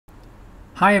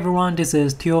Hi everyone, this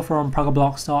is Theo from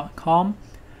PragaBlogs.com.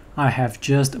 I have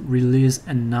just released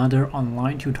another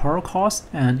online tutorial course,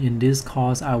 and in this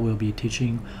course I will be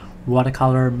teaching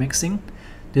watercolor mixing.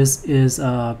 This is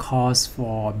a course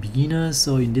for beginners,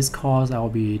 so in this course I will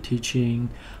be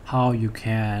teaching how you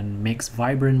can mix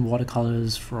vibrant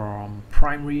watercolors from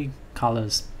primary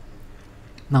colors.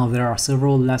 Now there are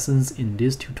several lessons in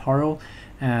this tutorial,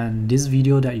 and this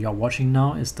video that you are watching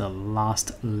now is the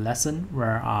last lesson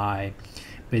where I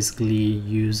basically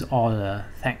use all the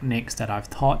techniques that I've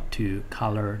taught to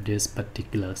color this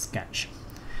particular sketch.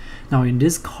 Now in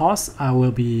this course I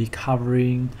will be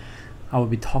talking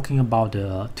about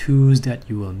the tools that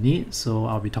you will need. So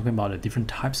I'll be talking about the different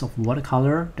types of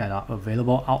watercolor that are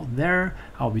available out there.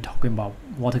 I'll be talking about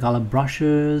watercolor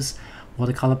brushes,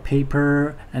 watercolor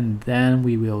paper, and then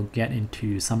we will get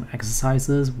into some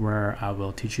exercises where I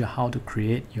will teach you how to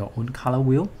create your own color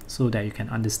wheel so that you can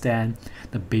understand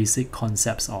the basic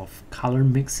concepts of color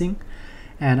mixing.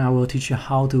 And I will teach you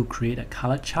how to create a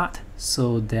color chart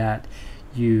so that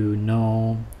you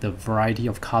know the variety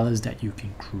of colors that you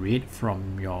can create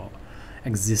from your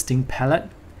existing palette.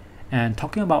 And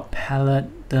talking about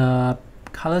palette, the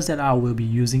colors that I will be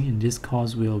using in this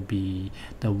course will be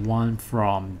the one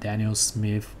from Daniel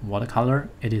Smith Watercolor.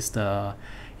 It is the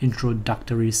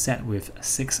introductory set with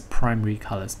 6 primary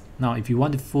colors. Now if you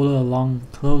want to follow along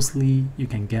closely, you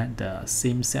can get the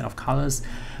same set of colors,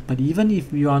 but even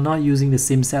if you are not using the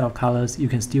same set of colors, you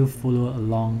can still follow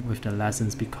along with the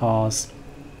lessons because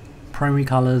primary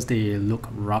colors, they look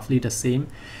roughly the same,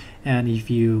 and if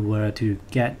you were to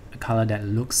get a color that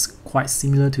looks quite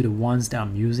similar to the ones that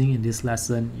I'm using in this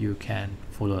lesson, you can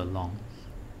follow along.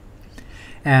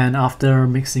 And after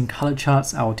mixing color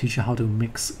charts, I will teach you how to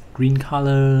mix green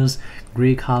colors,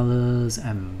 gray colors,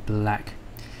 and black.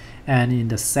 And in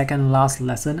the second last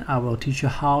lesson, I will teach you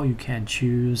how you can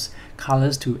choose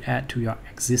colors to add to your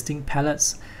existing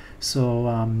palettes.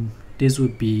 So this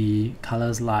would be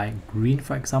colors like green,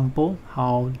 for example.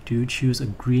 How do you choose a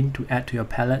green to add to your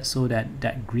palette so that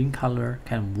that green color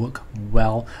can work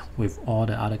well with all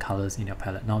the other colors in your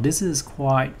palette? Now this is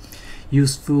quite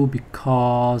useful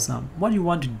because what you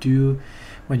want to do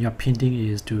when you're painting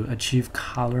is to achieve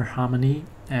color harmony,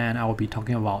 and I will be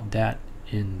talking about that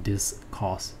in this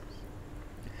course.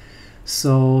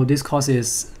 So this course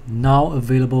is now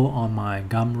available on my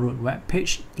Gumroad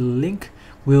webpage. The link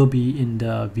will be in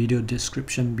the video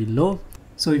description below.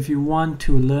 So if you want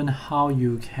to learn how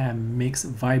you can mix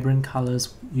vibrant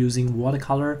colors using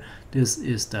watercolor, this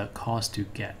is the course to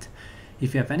get.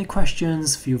 If you have any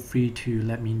questions, feel free to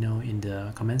let me know in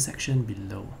the comment section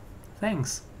below.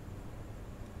 Thanks.